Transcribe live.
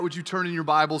Would you turn in your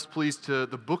Bibles, please, to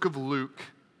the book of Luke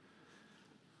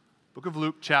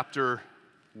chapter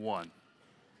 1.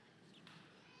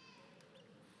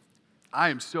 I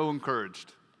am so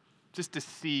encouraged just to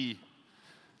see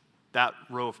that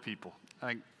row of people.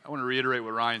 I want to reiterate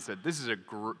what Ryan said. This is these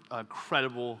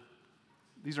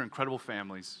are incredible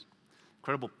families,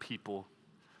 incredible people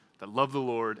that love the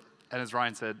Lord, and as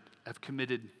Ryan said, have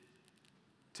committed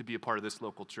to be a part of this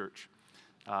local church.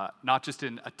 Not just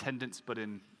in attendance, but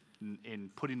in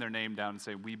putting their name down and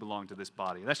saying, we belong to this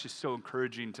body. That's just so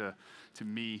encouraging to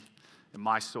me and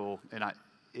my soul, and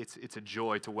it's a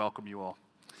joy to welcome you all.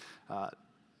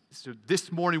 So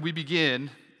this morning we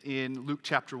begin in Luke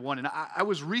chapter 1, and I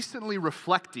was recently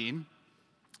reflecting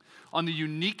on the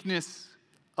uniqueness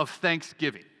of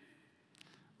Thanksgiving,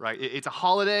 right? It's a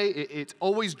holiday. It's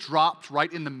always dropped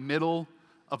right in the middle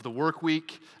of the work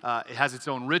week. It has its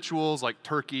own rituals like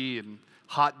turkey and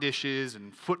hot dishes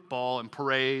and football and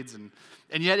parades, and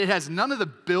yet it has none of the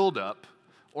buildup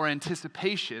or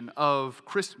anticipation of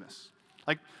Christmas.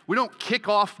 Like, we don't kick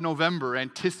off November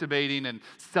anticipating and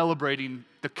celebrating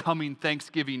the coming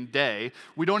Thanksgiving day.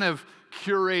 We don't have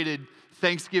curated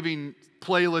Thanksgiving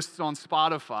playlists on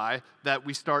Spotify that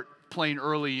we start playing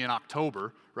early in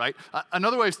October, right?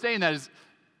 Another way of saying that is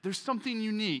there's something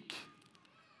unique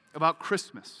about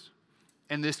Christmas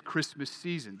and this Christmas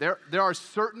season. There are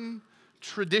certain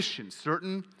traditions,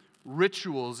 certain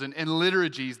rituals and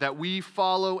liturgies that we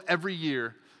follow every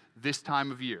year this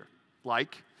time of year,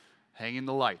 like hanging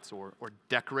the lights or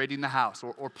decorating the house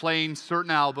or playing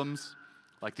certain albums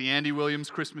like the Andy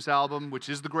Williams Christmas album, which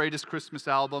is the greatest Christmas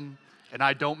album, and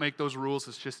I don't make those rules,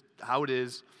 it's just how it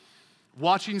is.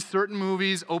 Watching certain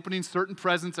movies, opening certain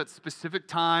presents at specific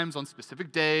times, on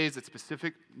specific days, at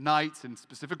specific nights, in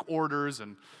specific orders,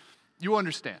 and you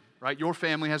understand, right? Your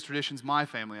family has traditions, my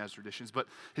family has traditions, but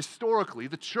historically,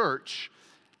 the church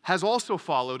has also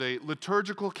followed a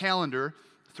liturgical calendar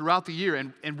throughout the year,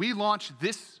 and we launched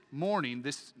this morning,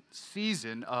 this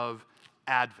season of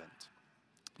Advent.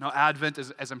 Now, Advent,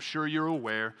 as I'm sure you're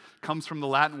aware, comes from the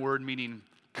Latin word meaning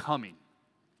coming.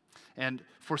 And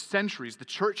for centuries, the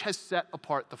church has set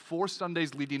apart the 4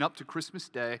 Sundays leading up to Christmas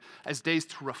Day as days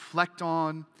to reflect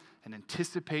on and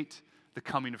anticipate the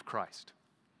coming of Christ,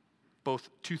 both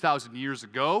 2,000 years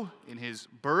ago in his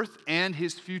birth and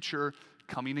his future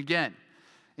coming again.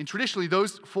 And traditionally,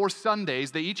 those 4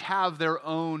 Sundays, they each have their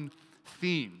own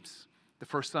themes. The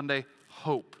first Sunday,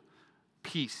 hope,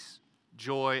 peace,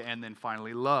 joy, and then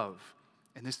finally love.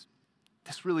 And this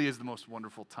really is the most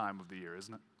wonderful time of the year,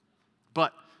 isn't it?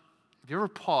 But have you ever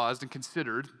paused and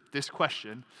considered this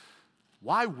question,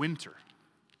 why winter?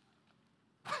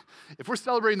 If we're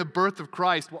celebrating the birth of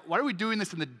Christ, why are we doing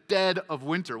this in the dead of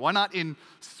winter? Why not in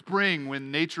spring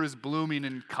when nature is blooming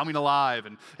and coming alive?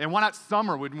 And why not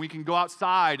summer when we can go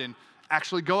outside and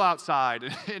actually go outside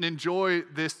and enjoy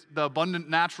the abundant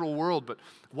natural world? But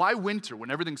why winter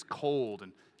when everything's cold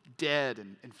and dead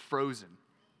and frozen?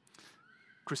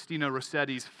 Christina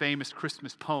Rossetti's famous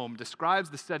Christmas poem describes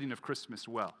the setting of Christmas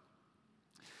well.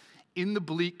 In the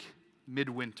bleak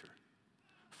midwinter,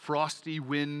 frosty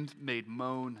wind made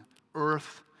moan,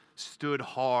 earth stood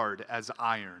hard as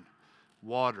iron,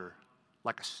 water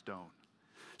like a stone.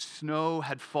 Snow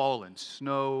had fallen,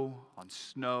 snow on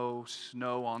snow,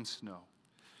 snow on snow,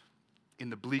 in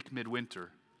the bleak midwinter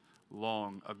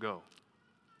long ago.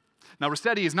 Now,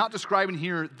 Rossetti is not describing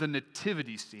here the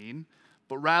nativity scene,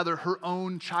 but rather her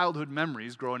own childhood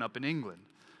memories growing up in England,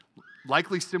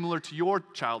 likely similar to your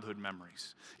childhood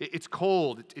memories. It's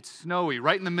cold, it's snowy,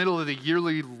 right in the middle of the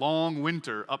yearly long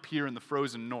winter up here in the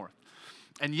frozen north.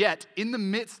 And yet, in the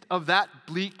midst of that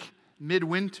bleak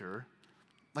midwinter,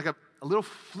 like a little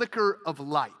flicker of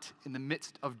light in the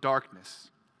midst of darkness,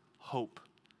 hope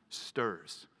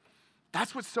stirs.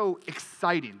 That's what's so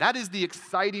exciting. That is the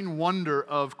exciting wonder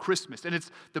of Christmas, and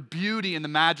it's the beauty and the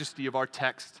majesty of our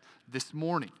text this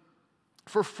morning.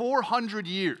 For 400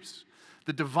 years,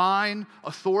 the divine,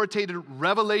 authoritative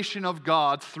revelation of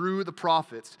God through the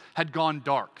prophets had gone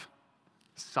dark,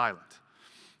 silent.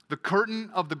 The curtain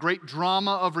of the great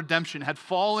drama of redemption had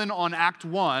fallen on Act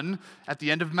 1 at the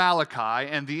end of Malachi,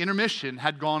 and the intermission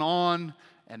had gone on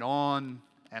and on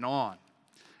and on.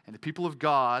 And the people of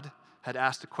God had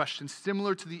asked a question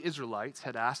similar to the Israelites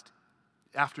had asked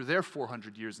after their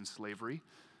 400 years in slavery: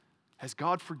 has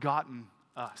God forgotten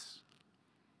us?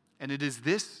 And it is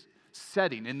this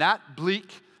setting, in that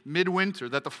bleak midwinter,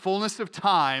 that the fullness of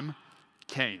time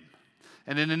came.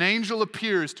 And then an angel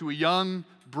appears to a young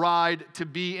bride to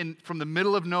be from the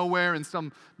middle of nowhere in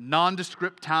some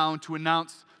nondescript town to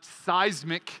announce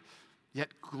seismic yet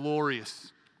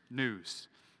glorious news.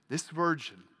 This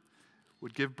virgin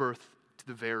would give birth to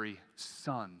the very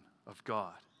Son of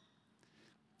God.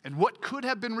 And what could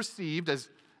have been received as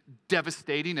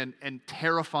devastating and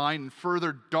terrifying and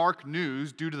further dark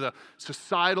news due to the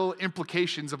societal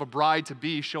implications of a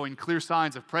bride-to-be showing clear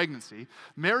signs of pregnancy,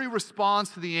 Mary responds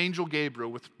to the angel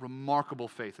Gabriel with remarkable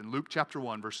faith. In Luke chapter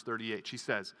 1, verse 38, she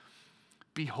says,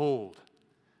 "Behold,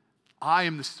 I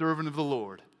am the servant of the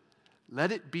Lord.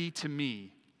 Let it be to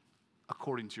me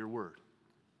according to your word."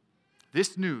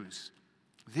 This news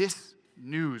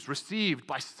received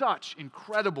by such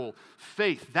incredible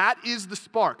faith, that is the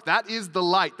spark, that is the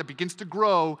light that begins to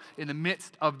grow in the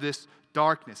midst of this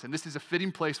darkness. And this is a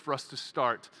fitting place for us to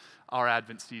start our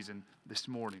Advent season this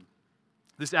morning.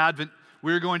 This Advent,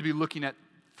 we're going to be looking at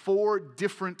 4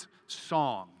 different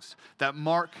songs that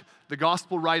mark the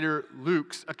gospel writer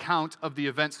Luke's account of the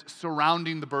events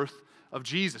surrounding the birth of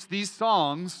Jesus. These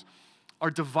songs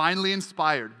are divinely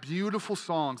inspired, beautiful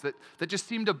songs that just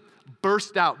seem to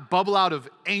bubble out of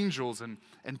angels and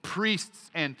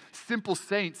priests and simple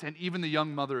saints and even the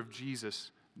young mother of Jesus,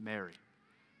 Mary.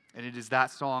 And it is that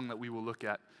song that we will look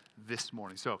at this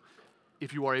morning. So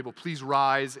if you are able, please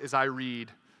rise as I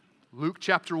read Luke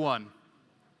chapter 1,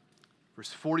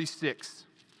 verse 46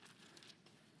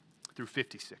 through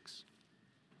 56.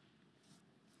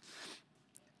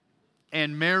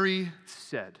 And Mary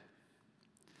said,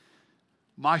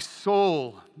 "My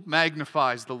soul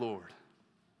magnifies the Lord,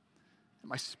 and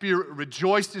my spirit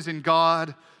rejoices in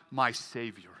God, my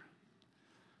Savior.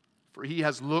 For he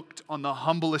has looked on the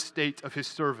humble estate of his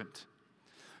servant.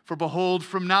 For behold,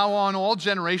 from now on all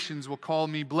generations will call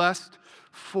me blessed,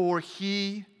 for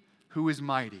he who is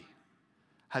mighty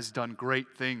has done great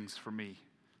things for me,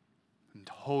 and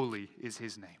holy is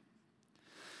his name.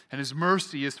 And his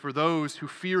mercy is for those who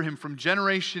fear him from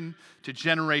generation to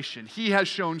generation. He has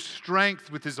shown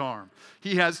strength with his arm.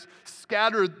 He has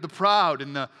scattered the proud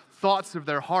in the thoughts of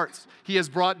their hearts. He has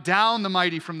brought down the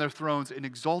mighty from their thrones and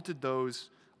exalted those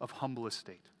of humble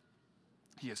estate.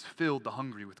 He has filled the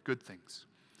hungry with good things,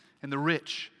 and the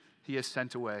rich he has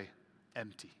sent away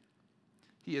empty.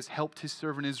 He has helped his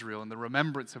servant Israel in the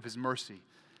remembrance of his mercy,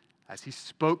 as he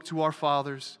spoke to our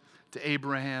fathers, to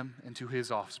Abraham, and to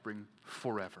his offspring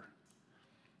forever."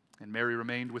 And Mary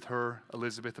remained with her,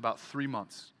 Elizabeth, about 3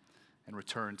 months and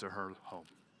returned to her home.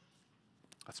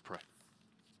 Let's pray.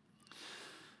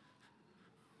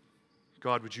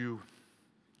 God, would you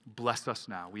bless us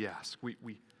now, we ask.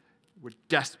 We're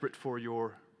desperate for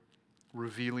your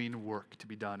revealing work to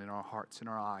be done in our hearts and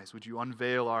our eyes. Would you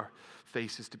unveil our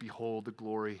faces to behold the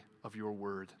glory of your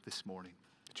word this morning?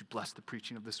 Would you bless the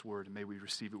preaching of this word, and may we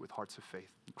receive it with hearts of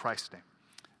faith. In Christ's name,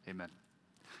 amen.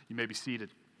 You may be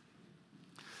seated.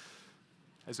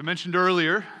 As I mentioned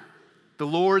earlier, the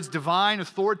Lord's divine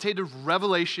authoritative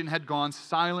revelation had gone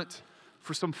silent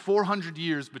for some 400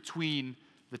 years between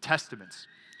the Testaments.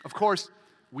 Of course,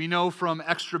 we know from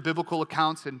extra biblical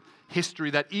accounts and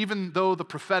history that even though the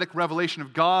prophetic revelation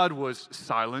of God was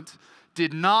silent,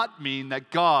 did not mean that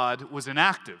God was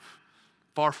inactive.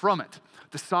 Far from it.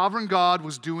 The sovereign God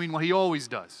was doing what he always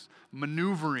does,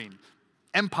 maneuvering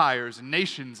empires and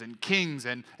nations and kings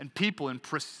and people in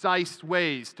precise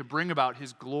ways to bring about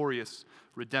his glorious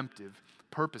redemptive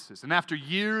purposes. And after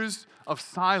years of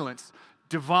silence,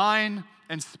 divine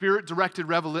and spirit-directed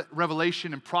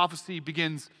revelation and prophecy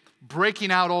begins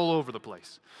breaking out all over the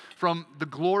place. From the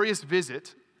glorious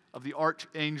visit of the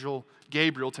archangel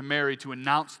Gabriel to Mary to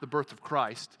announce the birth of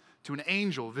Christ, to an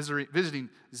angel visiting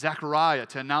Zechariah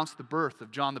to announce the birth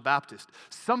of John the Baptist,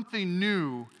 something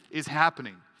new is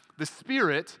happening. The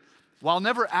Spirit, while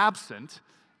never absent,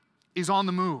 is on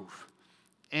the move,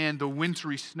 and the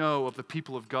wintry snow of the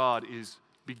people of God is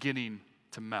beginning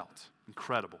to melt.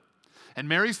 Incredible. And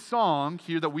Mary's song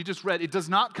here that we just read, it does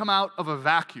not come out of a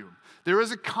vacuum. There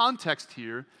is a context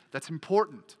here that's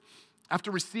important.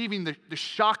 After receiving the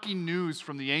shocking news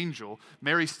from the angel,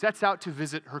 Mary sets out to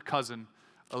visit her cousin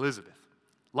Elizabeth,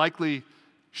 likely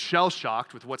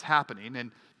shell-shocked with what's happening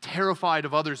and terrified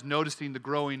of others noticing the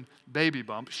growing baby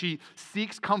bump. She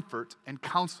seeks comfort and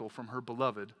counsel from her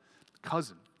beloved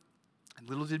cousin. And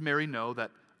little did Mary know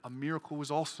that a miracle was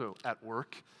also at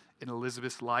work in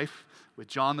Elizabeth's life, with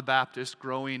John the Baptist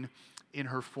growing in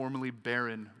her formerly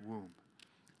barren womb.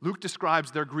 Luke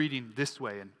describes their greeting this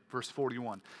way in verse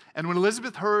 41. And when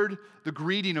Elizabeth heard the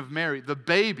greeting of Mary, the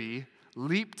baby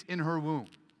leaped in her womb.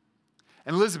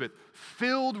 And Elizabeth,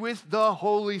 filled with the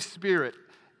Holy Spirit,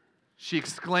 she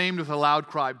exclaimed with a loud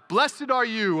cry, "Blessed are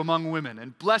you among women,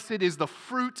 and blessed is the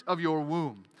fruit of your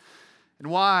womb. And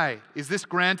why is this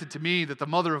granted to me, that the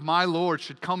mother of my Lord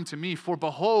should come to me? For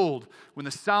behold, when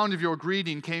the sound of your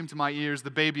greeting came to my ears,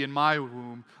 the baby in my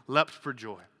womb leapt for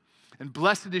joy. And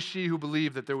blessed is she who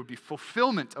believed that there would be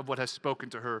fulfillment of what has spoken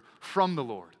to her from the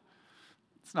Lord.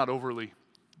 It's not overly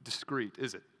discreet,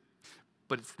 is it?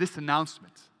 But it's this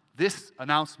announcement,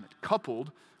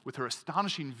 coupled with her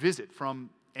astonishing visit from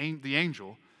the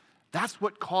angel, that's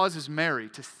what causes Mary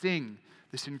to sing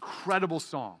this incredible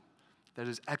song that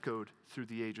has echoed through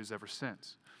the ages ever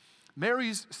since.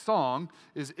 Mary's song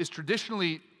is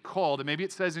traditionally called, and maybe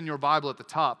it says in your Bible at the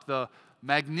top, the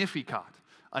Magnificat,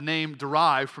 a name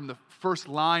derived from the first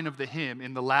line of the hymn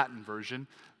in the Latin version,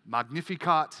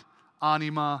 Magnificat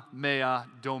anima mea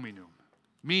Dominum,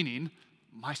 meaning,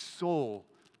 my soul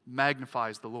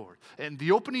magnifies the Lord. And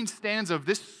the opening stanza of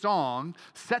this song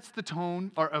sets the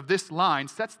tone, or of this line,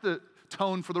 sets the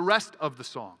tone for the rest of the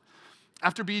song.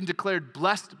 After being declared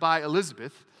blessed by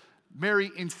Elizabeth, Mary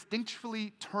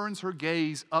instinctively turns her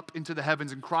gaze up into the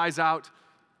heavens and cries out,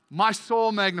 my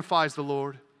soul magnifies the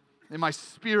Lord, and my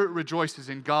spirit rejoices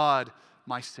in God,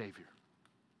 my Savior.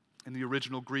 In the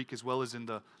original Greek, as well as in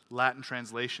the Latin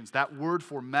translations, that word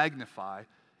for magnify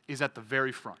is at the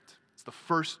very front. It's the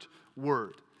first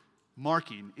word,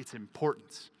 marking its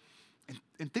importance.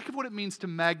 And think of what it means to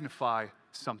magnify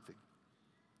something.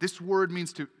 This word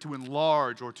means to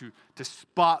enlarge or to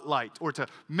spotlight or to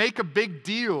make a big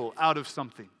deal out of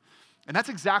something. And that's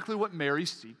exactly what Mary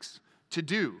seeks to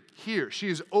do here. She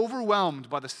is overwhelmed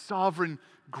by the sovereign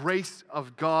grace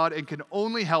of God and can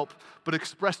only help but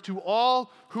express to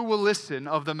all who will listen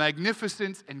of the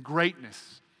magnificence and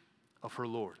greatness of her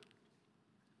Lord.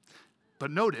 But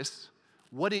notice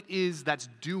what it is that's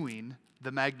doing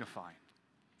the magnifying.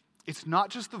 It's not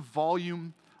just the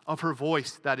volume of her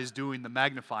voice that is doing the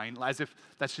magnifying, as if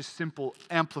that's just simple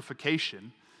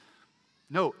amplification.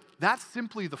 No, that's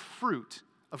simply the fruit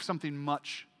of something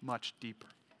much, much deeper.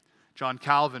 John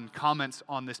Calvin comments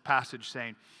on this passage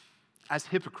saying, as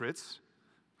hypocrites,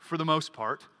 for the most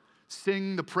part,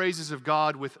 sing the praises of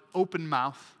God with open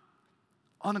mouth,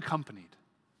 unaccompanied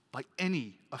by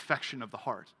any affection of the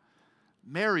heart,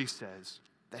 Mary says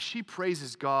that she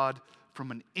praises God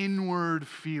from an inward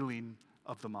feeling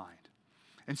of the mind.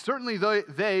 And certainly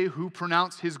they who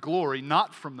pronounce his glory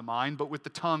not from the mind, but with the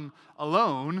tongue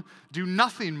alone, do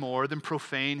nothing more than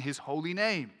profane his holy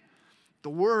name. The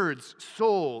words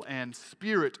soul and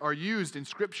spirit are used in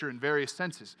Scripture in various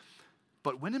senses,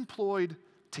 but when employed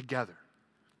together,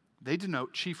 they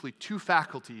denote chiefly two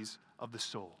faculties of the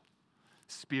soul,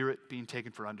 spirit being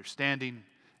taken for understanding,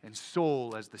 and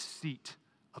soul as the seat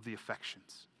of the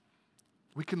affections.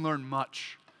 We can learn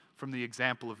much from the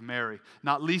example of Mary,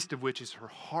 not least of which is her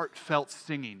heartfelt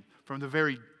singing from the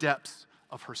very depths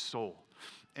of her soul.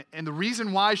 And the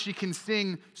reason why she can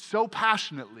sing so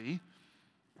passionately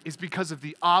is because of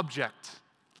the object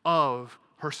of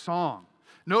her song.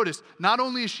 Notice, not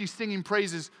only is she singing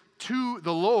praises to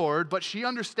the Lord, but she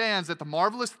understands that the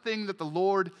marvelous thing that the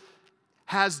Lord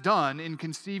has done in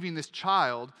conceiving this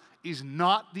child is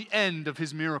not the end of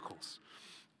his miracles,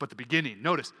 but the beginning.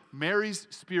 Notice, Mary's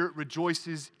spirit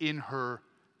rejoices in her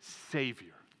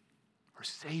Savior. Her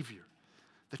Savior.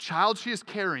 The child she is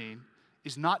carrying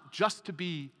is not just to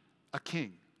be a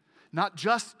king, not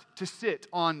just to sit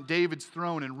on David's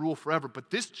throne and rule forever, but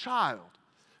this child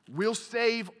will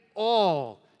save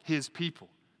all his people,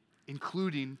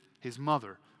 including his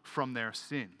mother, from their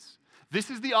sins.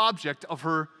 This is the object of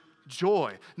her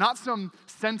joy, not some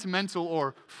sentimental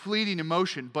or fleeting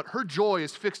emotion, but her joy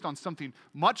is fixed on something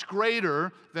much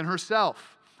greater than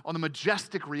herself, on the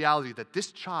majestic reality that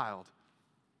this child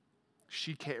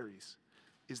she carries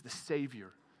is the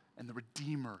Savior and the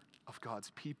Redeemer of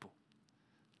God's people.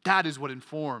 That is what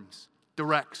informs,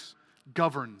 directs,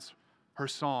 governs her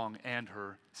song and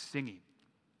her singing.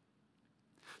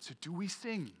 So do we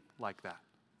sing like that?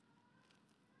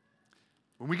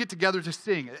 When we get together to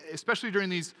sing, especially during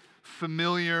these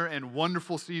familiar and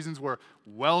wonderful seasons where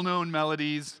well-known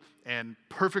melodies and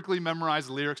perfectly memorized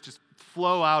lyrics just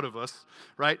flow out of us,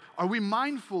 right? Are we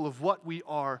mindful of what we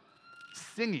are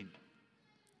singing?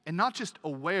 And not just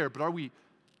aware, but are we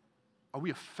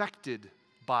affected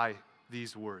by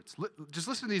these words? Just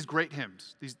listen to these great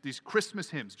hymns, these Christmas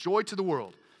hymns. Joy to the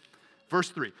world. Verse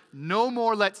 3, no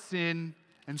more let sin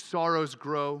and sorrows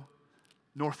grow,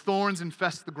 nor thorns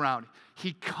infest the ground.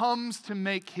 He comes to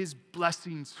make his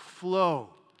blessings flow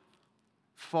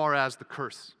far as the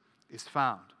curse is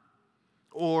found.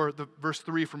 Or the verse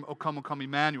 3 from O come,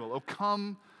 Emmanuel. O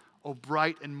come, O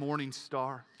bright and morning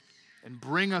star, and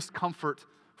bring us comfort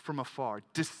from afar.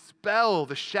 Dispel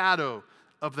the shadow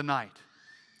of the night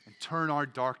and turn our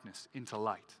darkness into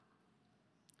light.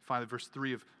 Finally, verse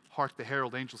 3 of Hark the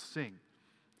Herald Angels Sing.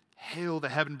 Hail the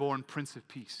heaven-born Prince of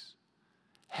Peace.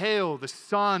 Hail the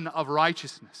Son of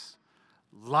Righteousness.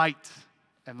 Light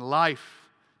and life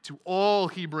to all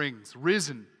he brings,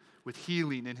 risen with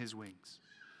healing in his wings.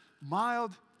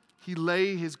 Mild he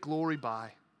lay his glory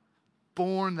by,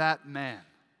 born that man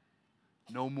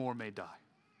no more may die.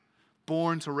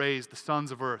 Born to raise the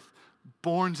sons of earth,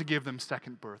 born to give them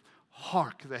second birth.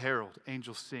 Hark, the herald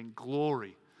angels sing,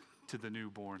 glory to the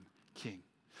newborn King.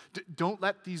 Don't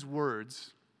let these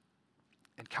words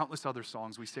and countless other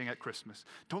songs we sing at Christmas,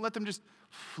 don't let them just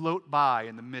float by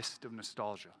in the mist of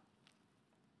nostalgia.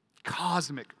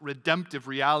 Cosmic, redemptive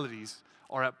realities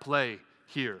are at play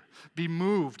here. Be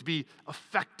moved, be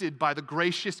affected by the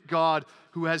gracious God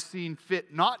who has seen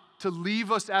fit not to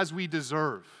leave us as we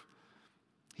deserve.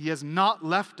 He has not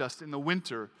left us in the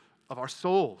winter of our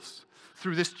souls.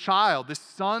 Through this child, this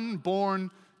son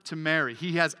born to Mary,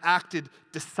 he has acted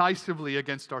decisively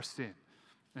against our sin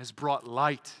and has brought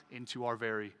light into our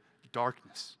very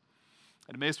darkness.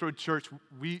 At Emmaus Road Church,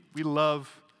 we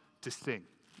love to sing.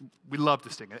 We love to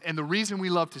sing. And the reason we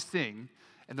love to sing,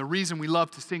 and the reason we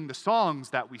love to sing the songs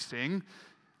that we sing,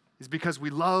 is because we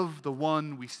love the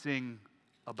one we sing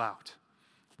about.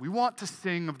 We want to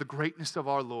sing of the greatness of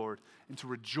our Lord and to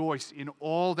rejoice in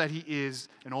all that he is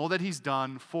and all that he's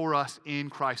done for us in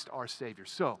Christ our Savior.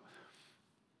 So,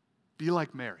 be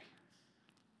like Mary.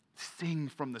 Sing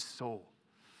from the soul.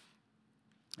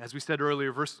 As we said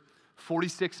earlier, verse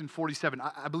 46 and 47,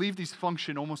 I believe these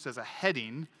function almost as a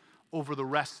heading over the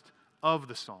rest of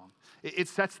the song. It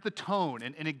sets the tone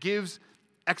and it gives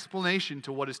explanation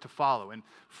to what is to follow. And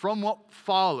from what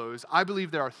follows, I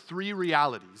believe there are three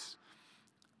realities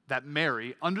that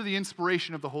Mary, under the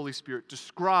inspiration of the Holy Spirit,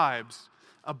 describes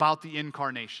about the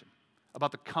incarnation,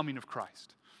 about the coming of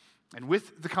Christ. And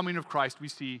with the coming of Christ, we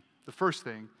see the first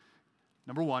thing.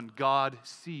 Number one, God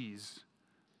sees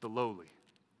the lowly.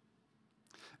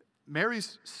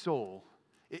 Mary's soul,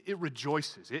 it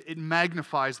rejoices, it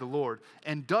magnifies the Lord,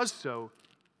 and does so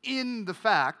in the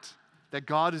fact that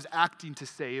God is acting to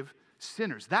save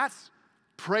sinners. That's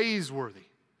praiseworthy.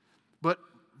 But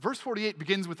verse 48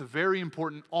 begins with a very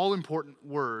important, all-important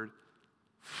word,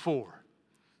 for.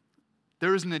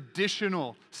 There is an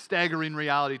additional staggering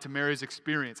reality to Mary's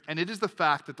experience, and it is the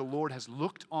fact that the Lord has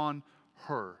looked on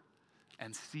her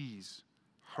and sees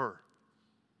her.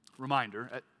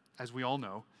 Reminder, as we all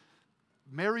know,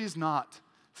 Mary is not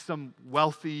some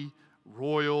wealthy,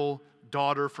 royal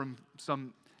daughter from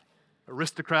some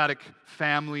aristocratic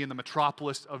family in the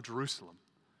metropolis of Jerusalem.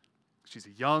 She's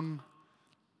a young,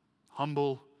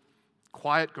 humble,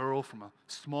 quiet girl from a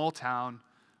small town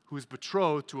who is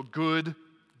betrothed to a good,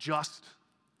 just,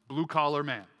 blue-collar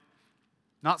man.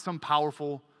 Not some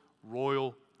powerful,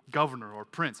 royal governor or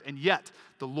prince. And yet,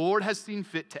 the Lord has seen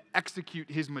fit to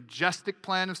execute his majestic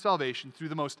plan of salvation through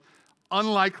the most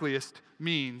unlikeliest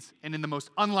means and in the most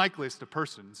unlikeliest of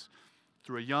persons,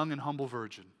 through a young and humble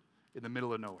virgin in the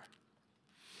middle of nowhere.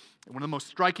 And one of the most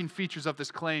striking features of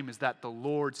this claim is that the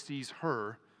Lord sees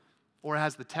her, or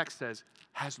as the text says,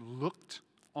 has looked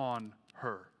on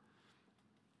her.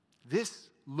 This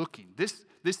looking, this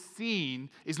scene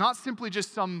is not simply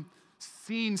just some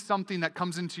seeing something that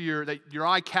comes into that your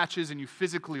eye catches and you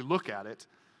physically look at it,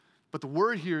 but the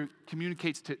word here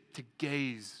communicates to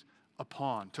gaze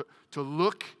upon, to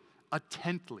look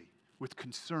attentively with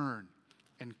concern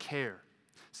and care.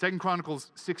 2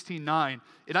 Chronicles 16:9,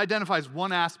 it identifies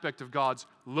one aspect of God's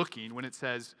looking when it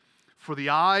says, "For the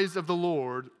eyes of the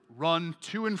Lord run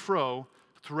to and fro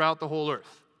throughout the whole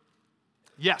earth."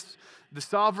 Yes, the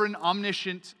sovereign,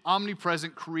 omniscient,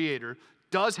 omnipresent Creator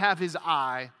does have his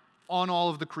eye on all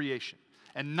of the creation,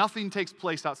 and nothing takes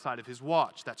place outside of his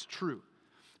watch. That's true.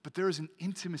 But there is an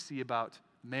intimacy about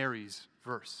Mary's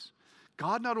verse.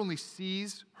 God not only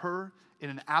sees her in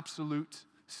an absolute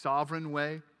sovereign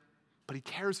way, but he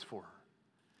cares for her.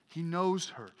 He knows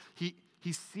her. He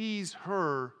sees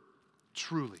her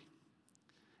truly.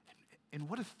 And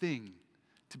what a thing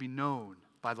to be known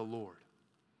by the Lord.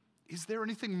 Is there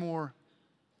anything more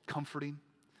comforting,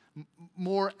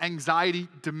 more anxiety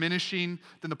diminishing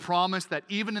than the promise that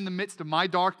even in the midst of my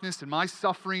darkness and my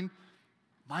suffering,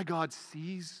 my God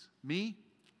sees me?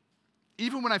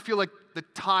 Even when I feel like the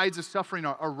tides of suffering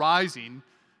are rising,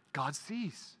 God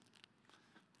sees.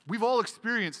 We've all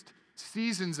experienced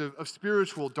seasons of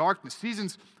spiritual darkness,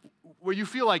 seasons where you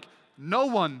feel like no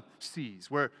one sees,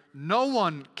 where no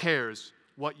one cares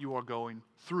what you are going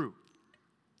through.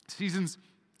 Seasons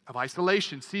of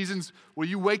isolation, seasons where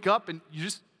you wake up and you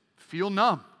just feel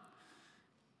numb.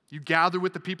 You gather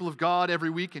with the people of God every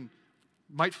week and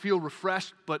might feel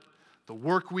refreshed, but the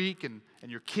work week and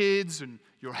your kids and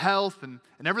your health and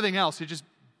everything else, it just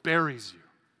buries you.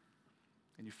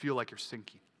 And you feel like you're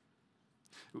sinking.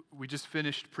 We just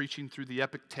finished preaching through the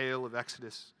epic tale of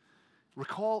Exodus.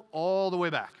 Recall all the way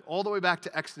back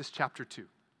to Exodus chapter 2.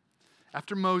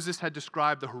 After Moses had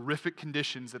described the horrific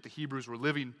conditions that the Hebrews were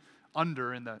living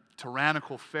under in the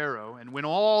tyrannical Pharaoh, and when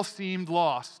all seemed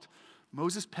lost,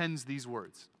 Moses pens these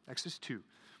words, Exodus 2.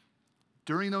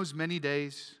 During those many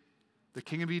days, the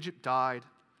king of Egypt died,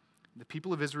 and the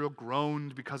people of Israel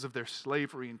groaned because of their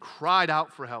slavery and cried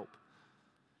out for help.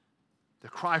 The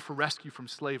cry for rescue from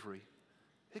slavery,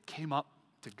 it came up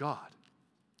to God.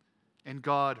 And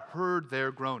God heard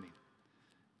their groaning.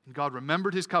 And God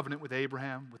remembered his covenant with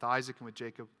Abraham, with Isaac, and with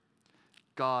Jacob.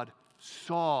 God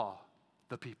saw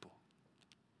the people.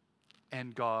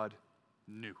 And God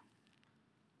knew.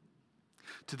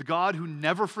 To the God who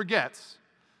never forgets,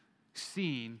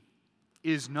 seeing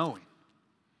is knowing.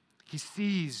 He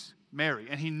sees Mary,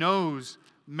 and he knows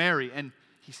Mary, and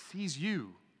he sees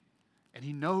you, and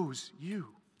he knows you.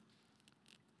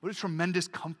 What a tremendous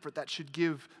comfort that should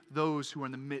give those who are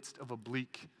in the midst of a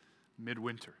bleak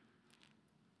midwinter.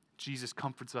 Jesus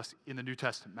comforts us in the New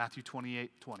Testament, Matthew 28:20.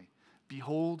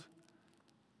 Behold,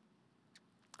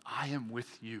 I am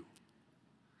with you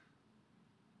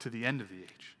to the end of the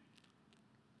age.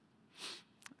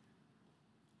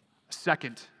 A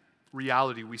second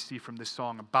reality we see from this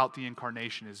song about the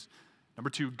incarnation is, number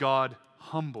 2, God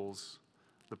humbles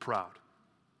the proud.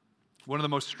 One of the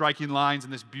most striking lines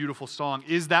in this beautiful song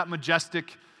is that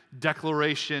majestic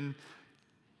declaration,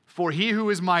 for he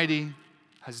who is mighty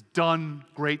has done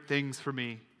great things for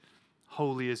me.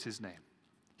 Holy is his name.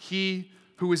 He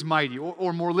who is mighty,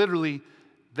 or more literally,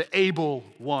 the able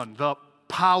one, the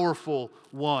powerful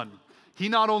one. He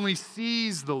not only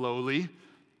sees the lowly,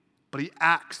 but he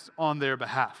acts on their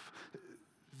behalf.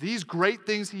 These great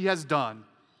things he has done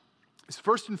is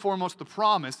first and foremost the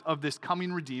promise of this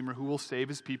coming Redeemer who will save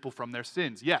his people from their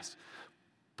sins. Yes,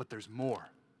 but there's more.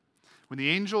 When the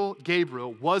angel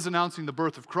Gabriel was announcing the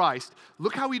birth of Christ,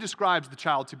 look how he describes the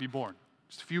child to be born.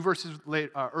 Just a few verses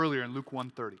earlier in Luke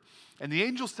 1:30. And the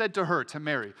angel said to her, to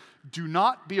Mary, do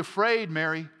not be afraid,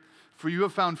 Mary, for you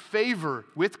have found favor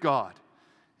with God.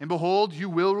 And behold, you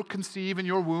will conceive in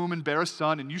your womb and bear a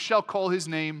son, and you shall call his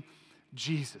name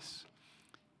Jesus.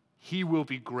 He will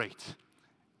be great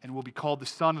and will be called the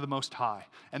Son of the Most High.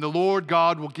 And the Lord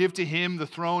God will give to him the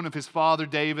throne of his father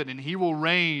David, and he will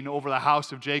reign over the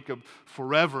house of Jacob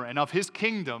forever. And of his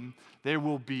kingdom there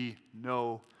will be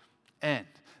no end.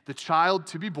 The child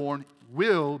to be born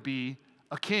will be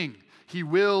a king. He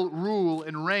will rule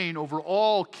and reign over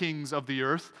all kings of the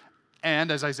earth. And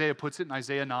as Isaiah puts it in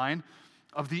Isaiah 9,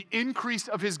 of the increase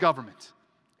of his government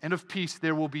and of peace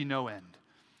there will be no end.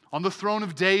 On the throne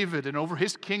of David and over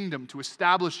his kingdom, to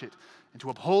establish it and to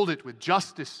uphold it with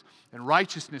justice and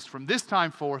righteousness from this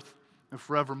time forth and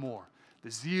forevermore.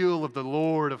 The zeal of the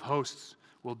Lord of hosts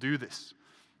will do this.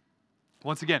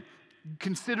 Once again,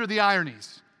 consider the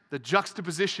ironies, the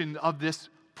juxtaposition of this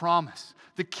promise.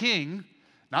 The king,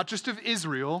 not just of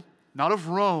Israel, not of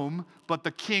Rome, but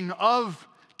the King of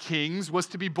kings, was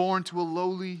to be born to a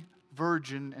lowly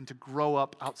virgin and to grow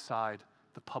up outside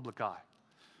the public eye.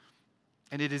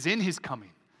 And it is in his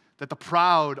coming that the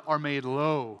proud are made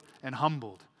low and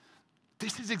humbled.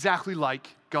 This is exactly like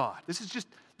God. This is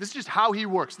just how he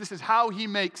works. This is how he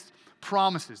makes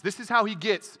promises. This is how he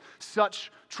gets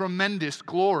such tremendous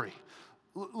glory.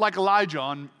 Like Elijah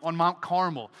on Mount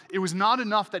Carmel, it was not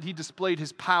enough that he displayed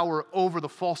his power over the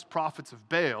false prophets of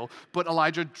Baal, but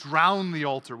Elijah drowned the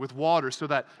altar with water so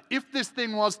that if this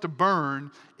thing was to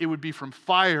burn, it would be from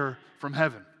fire from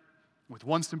heaven. With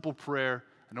one simple prayer,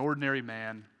 an ordinary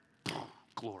man,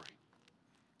 glory.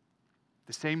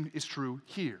 The same is true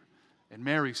here in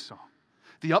Mary's song.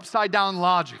 The upside-down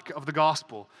logic of the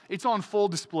gospel, it's on full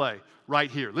display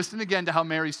right here. Listen again to how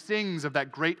Mary sings of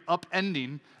that great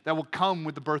upending that will come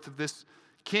with the birth of this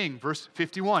king. Verse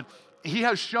 51, he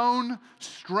has shown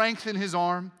strength in his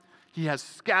arm. He has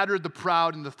scattered the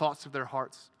proud in the thoughts of their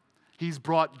hearts. He's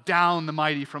brought down the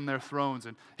mighty from their thrones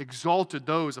and exalted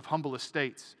those of humble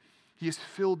estates. He has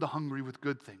filled the hungry with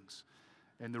good things,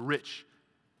 and the rich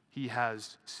he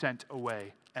has sent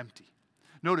away empty.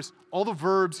 Notice, all the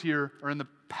verbs here are in the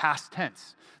past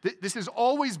tense. This has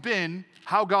always been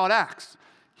how God acts.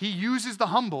 He uses the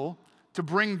humble to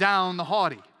bring down the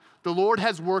haughty. The Lord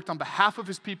has worked on behalf of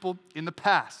his people in the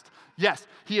past. Yes,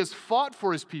 he has fought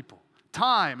for his people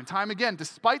time and time again,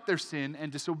 despite their sin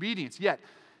and disobedience. Yet,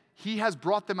 he has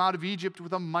brought them out of Egypt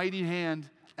with a mighty hand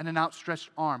and an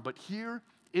outstretched arm. But here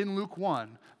in Luke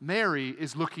 1, Mary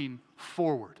is looking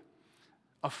forward.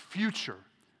 A future,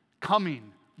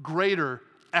 coming, greater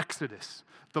Exodus.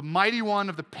 The mighty one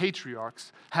of the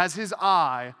patriarchs has his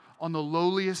eye on the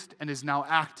lowliest and is now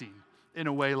acting in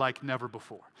a way like never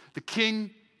before. The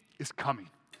king is coming,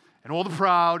 And all the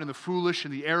proud and the foolish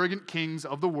and the arrogant kings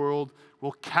of the world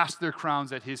will cast their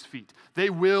crowns at his feet. They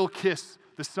will kiss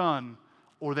the Son,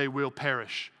 or they will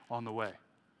perish on the way.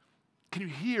 Can you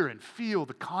hear and feel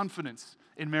the confidence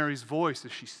in Mary's voice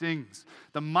as she sings?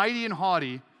 The mighty and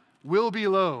haughty will be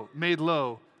made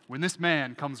low when this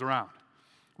man comes around.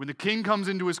 When the king comes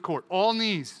into his court, all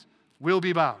knees will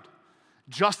be bowed.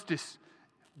 Justice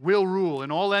will rule,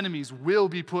 and all enemies will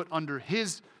be put under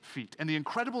his feet. And the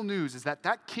incredible news is that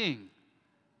that king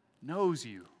knows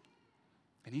you,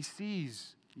 and he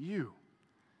sees you,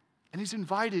 and he's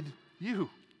invited you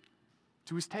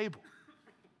to his table.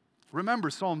 Remember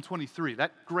Psalm 23,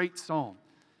 that great psalm.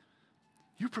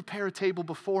 You prepare a table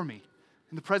before me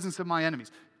in the presence of my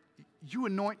enemies. You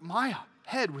anoint my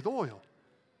head with oil.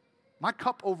 My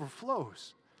cup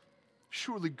overflows.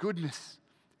 Surely goodness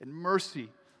and mercy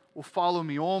will follow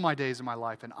me all my days of my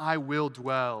life, and I will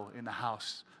dwell in the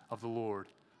house of the Lord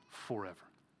forever.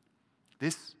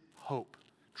 This hope,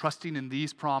 trusting in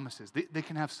these promises, they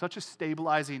can have such a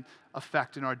stabilizing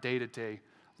effect in our day-to-day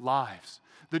lives.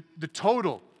 The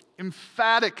total,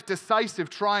 emphatic, decisive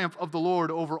triumph of the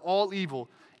Lord over all evil,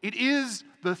 it is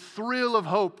the thrill of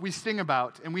hope we sing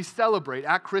about and we celebrate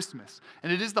at Christmas,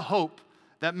 and it is the hope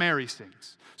that Mary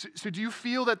sings. So do you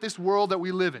feel that this world that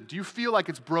we live in, do you feel like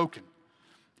it's broken?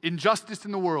 Injustice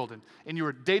in the world and in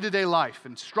your day-to-day life,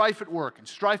 and strife at work and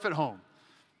strife at home.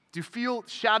 Do you feel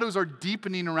shadows are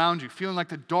deepening around you, feeling like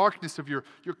the darkness of your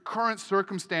current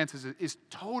circumstances is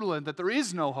total and that there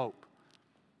is no hope?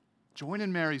 Join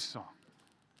in Mary's song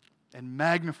and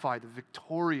magnify the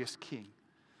victorious King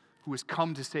who has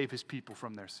come to save his people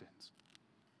from their sins.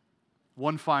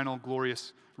 One final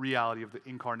glorious reality of the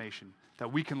incarnation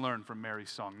that we can learn from Mary's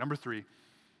song. Number 3,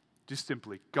 just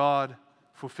simply, God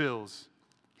fulfills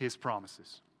his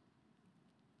promises.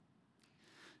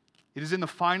 It is in the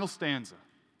final stanza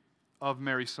of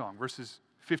Mary's song, verses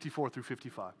 54 through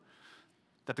 55,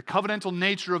 that the covenantal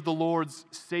nature of the Lord's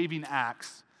saving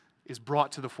acts is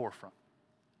brought to the forefront.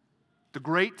 The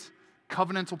great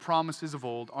covenantal promises of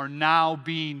old are now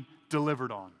being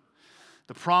delivered on.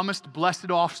 The promised blessed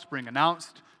offspring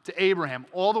announced to Abraham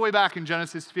all the way back in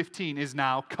Genesis 15 is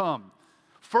now come.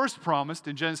 First promised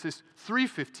in Genesis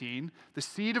 3:15, the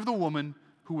seed of the woman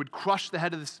who would crush the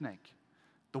head of the snake.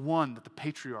 The one that the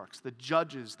patriarchs, the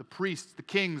judges, the priests, the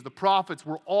kings, the prophets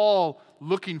were all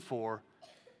looking for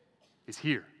is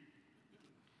here.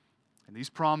 And these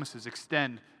promises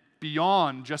extend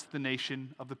beyond just the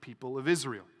nation of the people of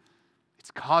Israel.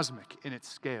 It's cosmic in its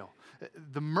scale.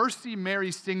 The mercy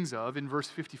Mary sings of in verse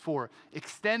 54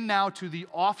 extend now to the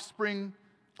offspring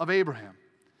of Abraham.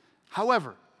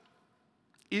 However,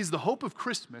 is the hope of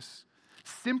Christmas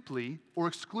simply or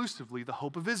exclusively the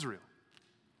hope of Israel?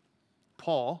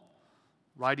 Paul,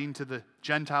 writing to the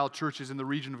Gentile churches in the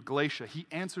region of Galatia, he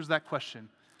answers that question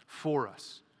for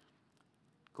us.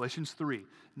 Galatians 3,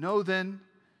 know then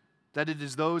that it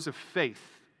is those of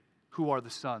faith who are the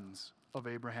sons of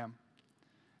Abraham.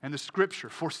 And the scripture,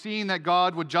 foreseeing that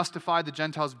God would justify the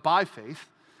Gentiles by faith,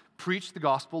 preached the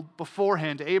gospel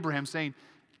beforehand to Abraham, saying,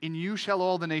 in you shall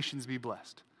all the nations be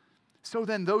blessed. So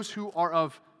then those who are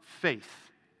of faith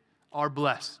are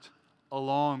blessed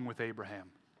along with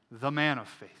Abraham, the man of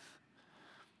faith.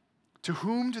 To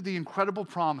whom do the incredible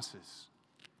promises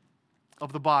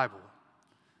of the Bible,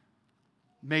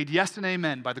 made yes and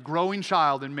amen by the growing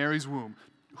child in Mary's womb,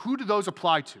 who do those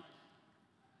apply to?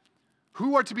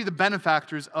 Who are to be the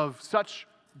benefactors of such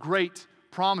great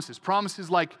promises? Promises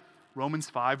like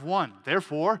Romans 5:1.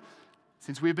 Therefore,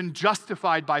 since we have been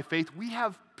justified by faith, we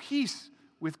have peace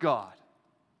with God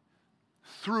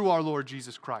through our Lord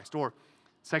Jesus Christ. Or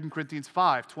 2 Corinthians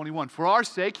 5:21. For our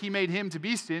sake he made him to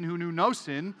be sin who knew no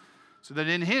sin, so that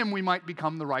in him we might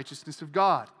become the righteousness of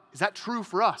God. Is that true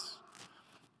for us?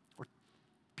 Or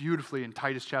beautifully in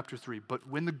Titus chapter 3, but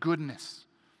when the goodness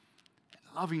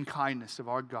and loving kindness of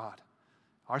our God,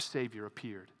 our Savior,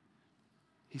 appeared,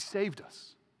 he saved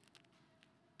us.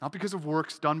 Not because of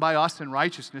works done by us in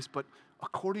righteousness, but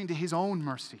according to his own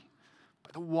mercy, by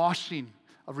the washing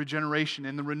of regeneration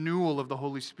and the renewal of the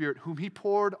Holy Spirit, whom he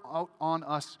poured out on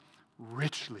us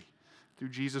richly through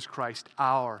Jesus Christ,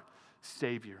 our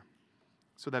Savior,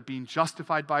 so that being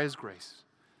justified by his grace,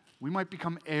 we might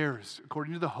become heirs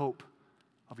according to the hope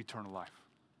of eternal life.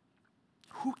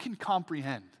 Who can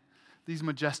comprehend these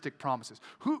majestic promises?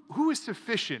 Who is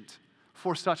sufficient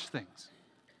for such things?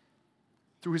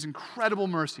 Through his incredible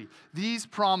mercy, these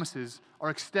promises are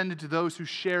extended to those who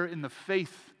share in the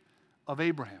faith of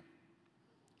Abraham.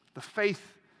 The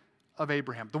faith of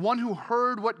Abraham, the one who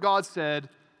heard what God said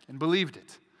and believed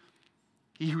it.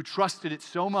 He who trusted it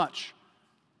so much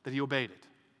that he obeyed it.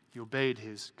 He obeyed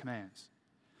his commands.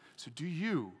 So do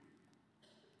you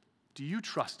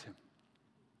trust him?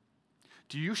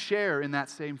 Do you share in that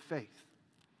same faith?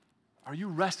 Are you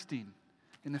resting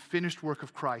in the finished work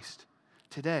of Christ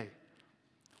today?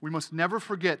 We must never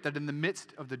forget that in the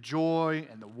midst of the joy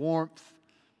and the warmth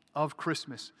of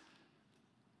Christmas,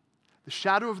 the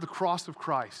shadow of the cross of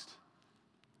Christ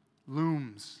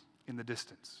looms in the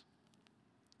distance.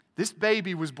 This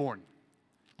baby was born.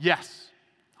 Yes,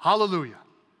 hallelujah.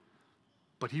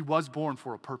 But he was born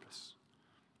for a purpose.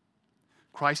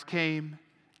 Christ came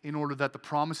in order that the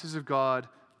promises of God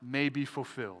may be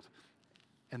fulfilled.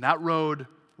 And that road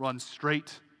runs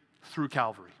straight through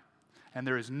Calvary. And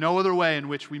there is no other way in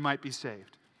which we might be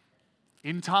saved.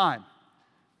 In time,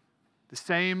 the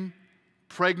same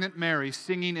pregnant Mary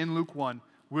singing in Luke 1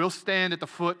 will stand at the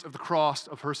foot of the cross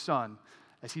of her Son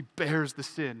as he bears the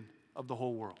sin of the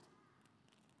whole world,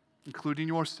 including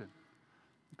your sin,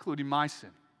 including my sin,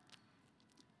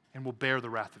 and will bear the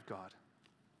wrath of God.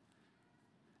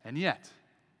 And yet,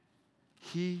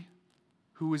 he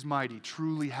who is mighty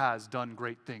truly has done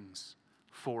great things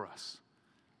for us.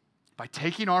 By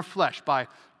taking our flesh, by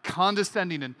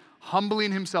condescending and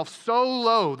humbling himself so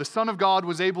low, the Son of God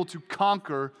was able to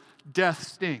conquer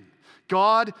death's sting.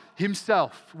 God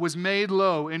himself was made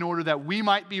low in order that we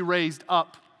might be raised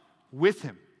up with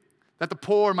him, that the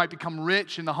poor might become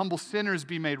rich and the humble sinners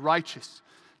be made righteous,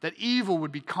 that evil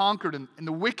would be conquered and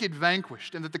the wicked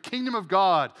vanquished, and that the kingdom of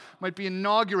God might be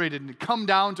inaugurated and come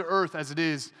down to earth as it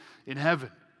is in heaven.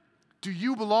 Do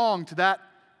you belong to that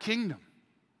kingdom?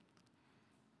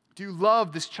 Do you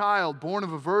love this child born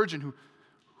of a virgin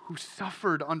who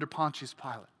suffered under Pontius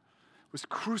Pilate, was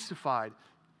crucified,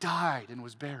 died, and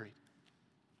was buried?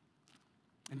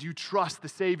 And do you trust the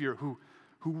Savior who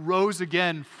rose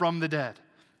again from the dead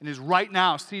and is right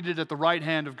now seated at the right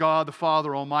hand of God the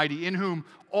Father Almighty, in whom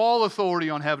all authority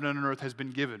on heaven and on earth has been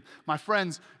given? My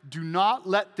friends, do not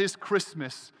let this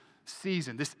Christmas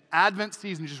season, this Advent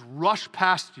season, just rush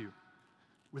past you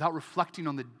without reflecting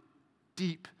on the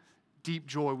deep, deep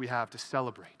joy we have to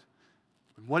celebrate.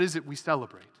 And what is it we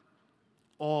celebrate?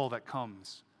 All that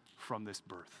comes from this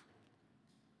birth.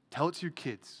 Tell it to your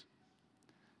kids.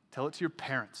 Tell it to your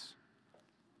parents.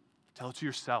 Tell it to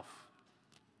yourself.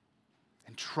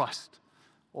 And trust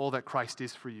all that Christ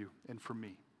is for you and for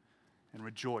me. And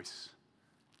rejoice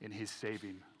in his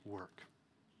saving work.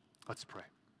 Let's pray.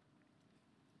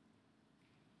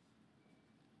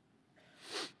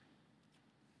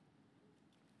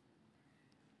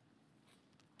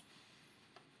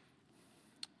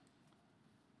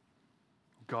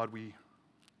 God, we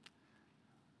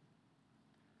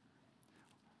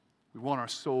want our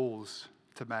souls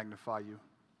to magnify you.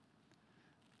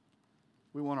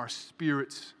 We want our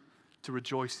spirits to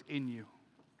rejoice in you.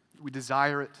 We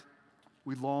desire it.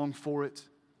 We long for it.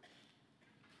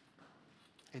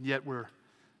 And yet we're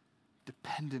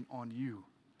dependent on you.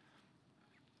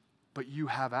 But you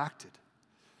have acted.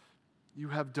 You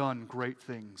have done great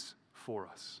things for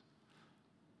us.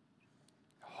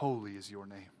 Holy is your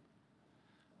name.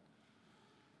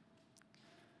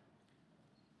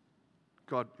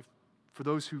 God, for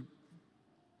those who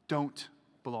don't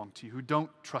belong to you, who don't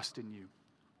trust in you,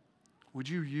 would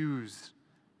you use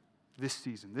this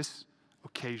season, this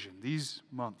occasion, these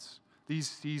months, these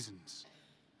seasons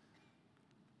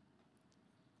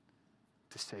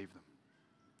to save them,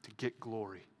 to get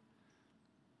glory?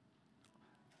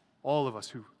 All of us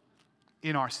who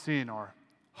in our sin are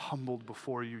humbled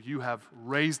before you, you have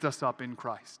raised us up in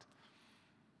Christ.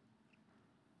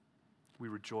 We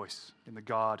rejoice in the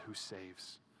God who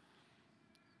saves.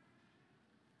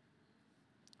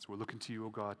 So we're looking to you, O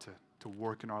God, to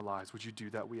work in our lives. Would you do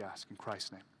that, we ask, in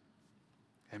Christ's name.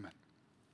 Amen.